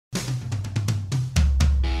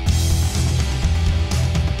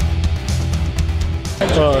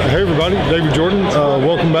Hey everybody, David Jordan.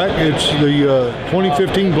 Welcome back. It's the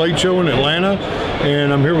 2015 Blade Show in Atlanta,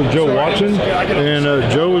 and I'm here with Joe Watson.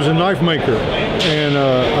 And Joe is a knife maker, and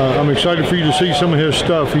I'm excited for you to see some of his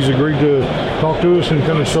stuff. He's agreed to talk to us and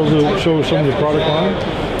kind of show us some of the product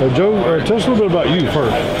line. Joe, tell us a little bit about you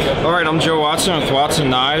first. All right, I'm Joe Watson with Watson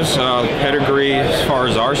Knives. Pedigree as far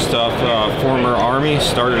as our stuff, former Army,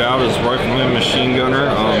 started out as rifleman, machine gunner,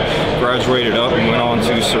 graduated up and went on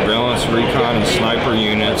to surveillance, recon, and sniper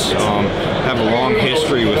units. Have a long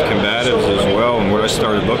history with combatives as well, and what I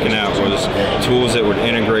started looking at was tools that would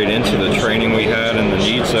integrate into the training we had and the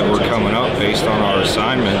needs that were coming up based on our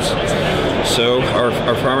assignments. So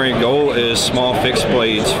our primary goal is small fixed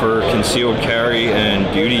blades for concealed carry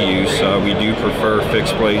and duty use. We do prefer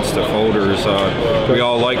fixed blades to folders. We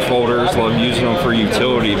all like folders, love using them for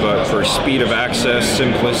utility, but for speed of access,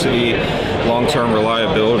 simplicity, long-term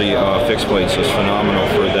reliability, fixed blades is phenomenal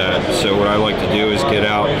for that. So what I like to do is get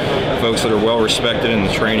out folks that are well respected in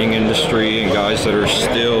the training industry and guys that are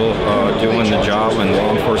still doing the job in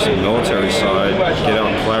law enforcement military side, get out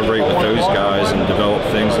and collaborate with those guys and develop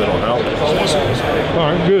things that'll help. All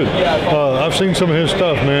right, good. I've seen some of his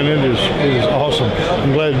stuff, man. It is awesome.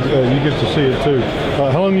 I'm glad you get to see it too.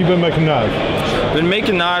 How long have you been making knives? Been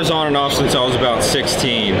making knives on and off since I was about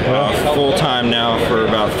 16. Full-time now for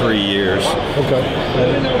about 3 years. Okay.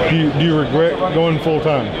 Do you regret going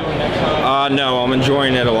full-time? No, I'm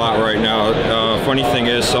enjoying it a lot right now. Funny thing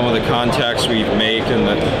is, some of the contacts we make and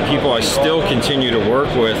the people I still continue to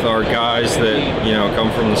work with are guys that, you know,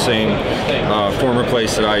 come from the same former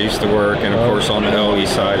place that I used to work, and of course on the LE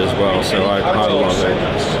side as well, so I love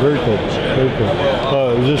it. Very cool, very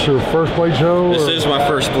cool. Is this your first Blade Show? This is my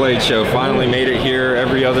first Blade Show. Finally made it here.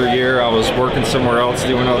 Every other year I was working somewhere else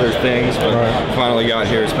doing other things, but finally got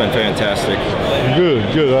here. It's been fantastic.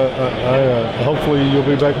 Good, good. Hopefully you'll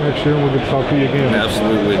be back next year and we'll get to talk to you again.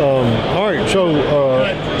 Absolutely. All right, so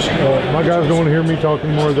my guys don't want to hear me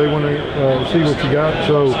talking more. They want to see what you got.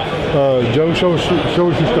 So Joe, show us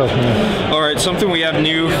your stuff, man. All right, something we have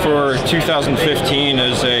new for 2015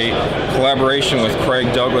 is a collaboration with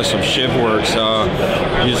Craig Douglas of ShivWorks.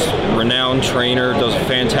 He's a renowned trainer, does a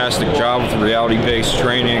fantastic job with reality-based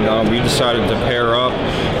training. We decided to pair up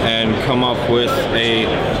and come up with a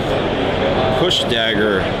push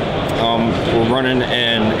dagger. We're running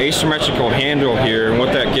an asymmetrical handle here, and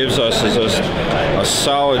what that gives us is a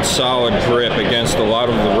solid grip against a lot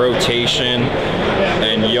of the rotation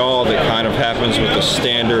and yaw that kind of happens with the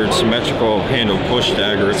standard symmetrical handle push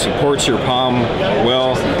dagger. It supports your palm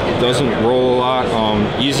well, doesn't roll a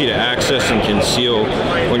lot, easy to access and conceal.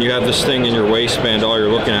 When you have this thing in your waistband, all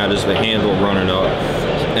you're looking at is the handle running up.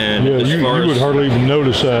 And yeah, you would hardly even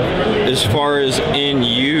notice that. As far as in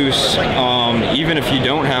use, even if you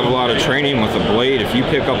don't have a lot of training with a blade, if you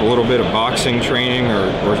pick up a little bit of boxing training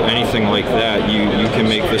or anything like that, you can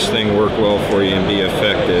make this thing work well for you and be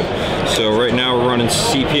effective. So right now we're running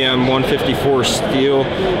CPM 154 steel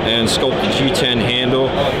and sculpted G10 handle.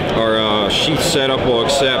 Our sheath setup will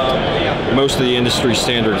accept most of the industry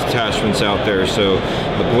standard attachments out there. So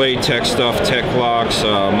the Blade Tech stuff, Tech locks,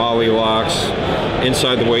 Molly locks,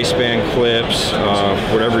 inside the waistband clips,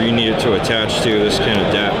 whatever you need it to attach to, this can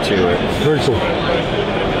adapt to it. Very cool.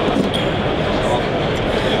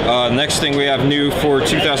 Next thing we have new for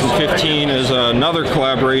 2015 is another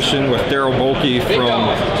collaboration with Daryl Bolke from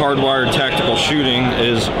Hardwired Tactical Shooting,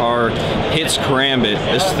 is our HITS Karambit.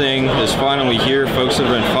 This thing is finally here. Folks that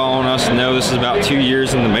have been following us know this is about 2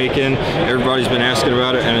 years in the making. Everybody's been asking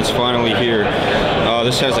about it, and it's finally here.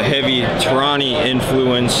 This has a heavy Tarani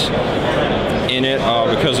influence in it.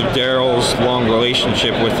 Because of Daryl's long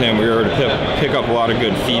relationship with him, we were able to pick up a lot of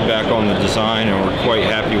good feedback on the design, and we're quite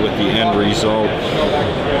happy with the end result.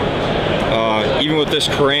 Even with this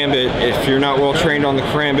Karambit, if you're not well trained on the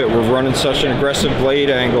Karambit, we're running such an aggressive blade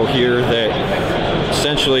angle here that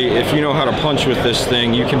essentially, if you know how to punch with this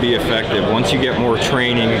thing, you can be effective. Once you get more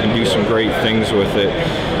training, you can do some great things with it.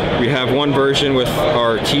 We have one version with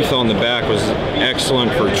our teeth on the back, was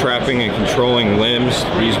excellent for trapping and controlling limbs.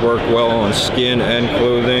 These work well on skin and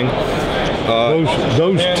clothing.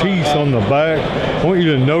 Those teeth on the back, I want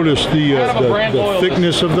you to notice the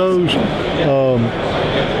thickness of those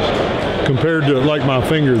compared to like my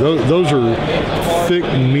finger. Those are thick,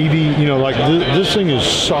 meaty, you know, like this thing is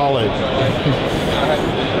solid.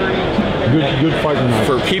 Good fighting knife.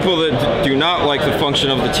 For people that do not like the function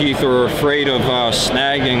of the teeth or are afraid of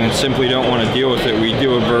snagging and simply don't want to deal with it, we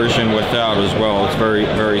do a version without as well. It's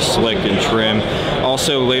very slick and trim.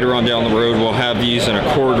 Also, later on down the road, we'll have these in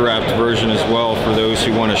a cord wrapped version as well for those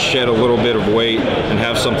who want to shed a little bit of weight and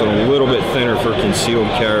have something a little bit thinner for concealed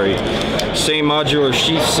carry. Same modular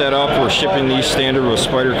sheath setup. We're shipping these standard with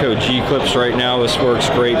Spyderco G clips right now. This works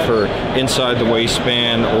great for inside the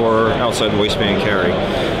waistband or outside the waistband carry.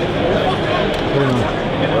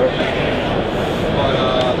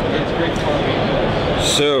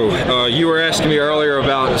 So, you were asking me earlier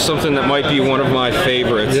about something that might be one of my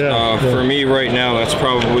favorites. For me right now, that's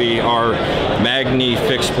probably our Magni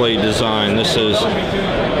fixed blade design. This is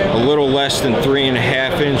a little less than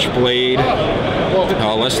 3.5-inch blade,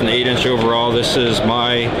 less than 8-inch overall. This is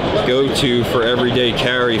my go-to for everyday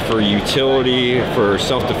carry, for utility, for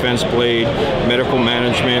self-defense blade, medical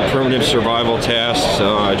management, primitive survival tasks.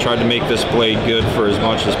 I tried to make this blade good for as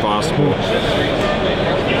much as possible.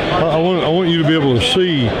 I want you to be able to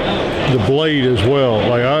see the blade as well.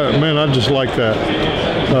 Like, I just like that.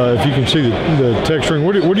 If you can see the texturing,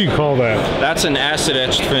 what do you call that? That's an acid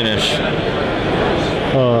etched finish.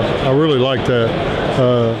 I really like that.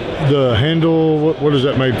 The handle, what is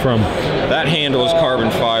that made from? That handle is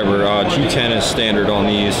carbon fiber. G10 is standard on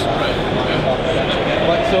these.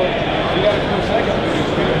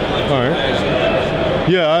 All right.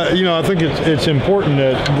 Yeah, I think it's important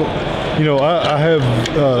that. I have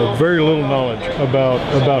very little knowledge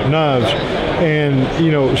about knives, and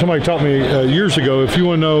somebody taught me years ago. If you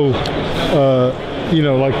want to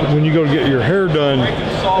know, like when you go to get your hair done,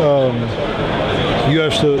 you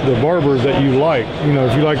ask the barber that you like.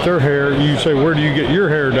 If you like their hair, you say, "Where do you get your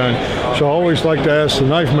hair done?" So I always like to ask the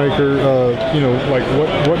knife maker, like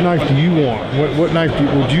what knife do you want? What knife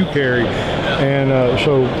would you carry? And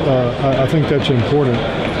I think that's important.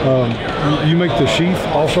 You make the sheath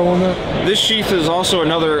also on that? This sheath is also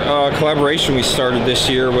another collaboration we started this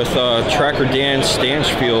year with Tracker Dan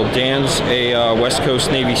Stanchfield. Dan's a West Coast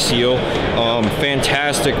Navy SEAL.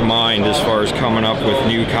 Fantastic mind as far as coming up with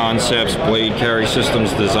new concepts, blade carry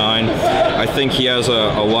systems design. I think he has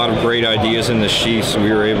a lot of great ideas in the sheath, so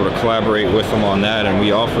we were able to collaborate with him on that, and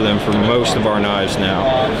we offer them for most of our knives now.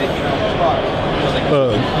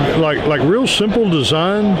 Like real simple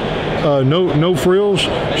design, no frills,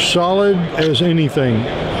 solid as anything.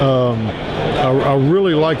 I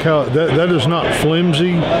really like how that is not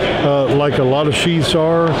flimsy like a lot of sheaths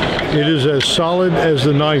are. It is as solid as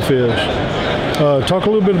the knife is. Talk a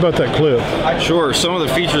little bit about that clip. Sure. Some of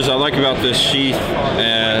the features I like about this sheath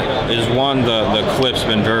is one, the clip's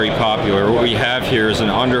been very popular. What we have here is an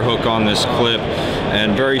underhook on this clip,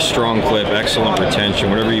 and very strong clip, excellent retention.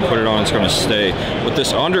 Whatever you put it on, it's going to stay. What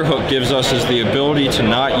this underhook gives us is the ability to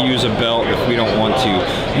not use a belt if we don't want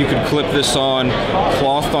to. You could clip this on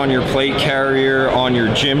cloth on your plate carrier, on your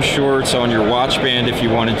gym shorts, on your watch band if you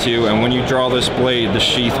wanted to, and when you draw this blade, the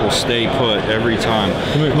sheath will stay put every time.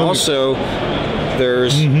 Also,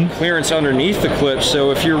 there's clearance underneath the clip,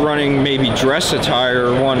 so if you're running maybe dress attire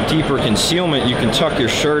or want deeper concealment, you can tuck your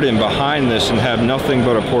shirt in behind this and have nothing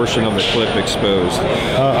but a portion of the clip exposed.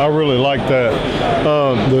 I really like that.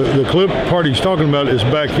 The clip part he's talking about is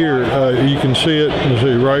back here. You can see it. You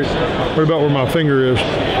see right about where my finger is.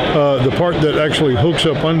 The part that actually hooks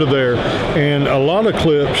up under there, and a lot of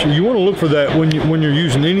clips, you want to look for that when you're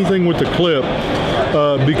using anything with the clip.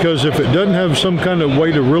 Because if it doesn't have some kind of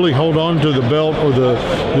way to really hold on to the belt or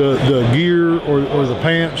the gear or the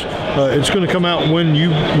pants, it's going to come out when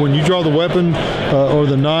you draw the weapon or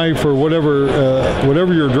the knife or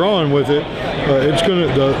whatever you're drawing with it. It's going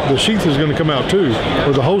to the sheath is going to come out too,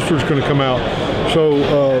 or the holster is going to come out. So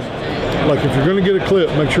like if you're going to get a clip,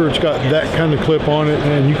 make sure it's got that kind of clip on it.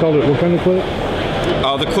 And you called it what kind of clip?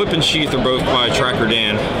 The clip and sheath are both by Tracker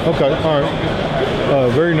Dan. Okay, all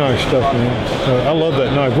right. Very nice stuff, man. I love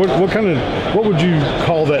that knife. What would you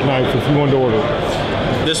call that knife if you wanted to order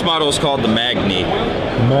it? This model is called the Magni.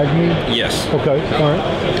 Magni? Yes. Okay, all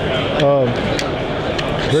right.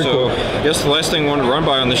 Very cool. I guess the last thing I wanted to run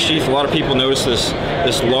by on the sheath, a lot of people notice this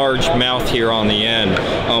large mouth here on the end.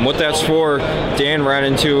 What that's for, Dan ran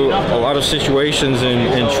into a lot of situations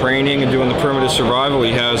in training and doing the primitive survival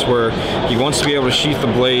he has where he wants to be able to sheath the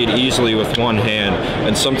blade easily with one hand,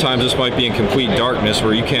 and sometimes this might be in complete darkness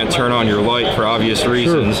where you can't turn on your light for obvious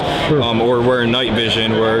reasons, Sure. Or wearing night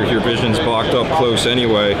vision where your vision's blocked up close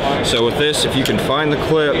anyway. So with this, if you can find the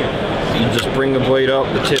clip, you just bring the blade up,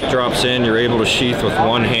 the tip drops in, you're able to sheath with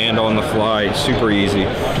one hand on the fly. Super easy.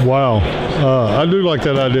 Wow. I do like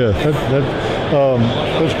that idea.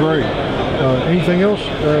 That's great. Anything else?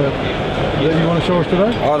 that you want to show us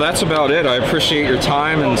today? Oh, that's about it. I appreciate your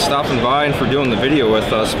time and stopping by and for doing the video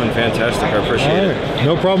with us. It's been fantastic. I appreciate it.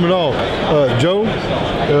 No problem at all. Joe,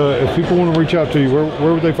 if people want to reach out to you,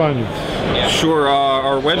 where would they find you? Sure.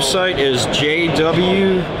 Our website is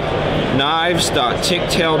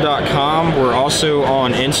jwknives.ticktail.com. We're also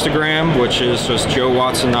on Instagram, which is just Joe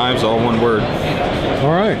Watson Knives, all one word.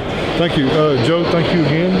 All right. Thank you. Joe, thank you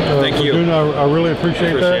again. Thank you. I really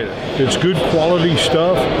appreciate that. It's good quality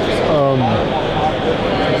stuff.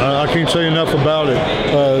 I can't say enough about it.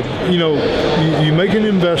 You know, you make an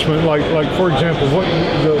investment, like for example, what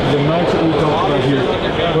the knife that we talked about here.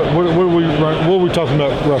 What are we talking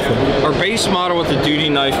about roughly? Our base model with the duty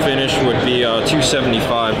knife finish would be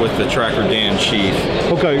 $275 with the Tracker Dan sheath.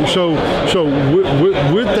 Okay, so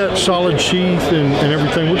with that solid sheath and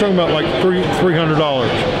everything, we're talking about like $300.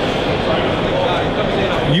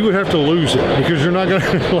 You would have to lose it because you're not gonna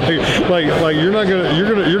your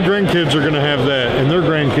grandkids are gonna have that and their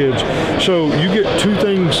grandkids. So you get two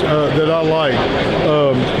things that I like.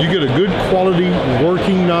 You get a good quality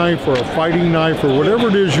working knife or a fighting knife or whatever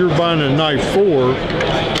it is you're buying a knife for,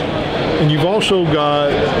 and you've also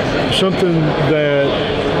got something that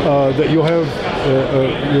you'll have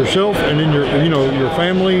yourself and in your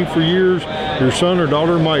family for years. Your son or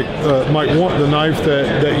daughter might want the knife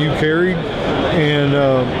that you carried,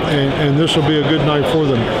 and this will be a good knife for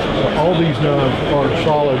them. All these knives are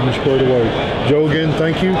solid and squared away. Joe, again,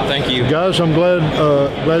 thank you. Thank you, guys. I'm glad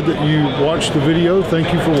that you watched the video.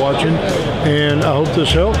 Thank you for watching, and I hope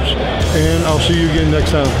this helps. And I'll see you again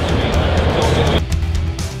next time.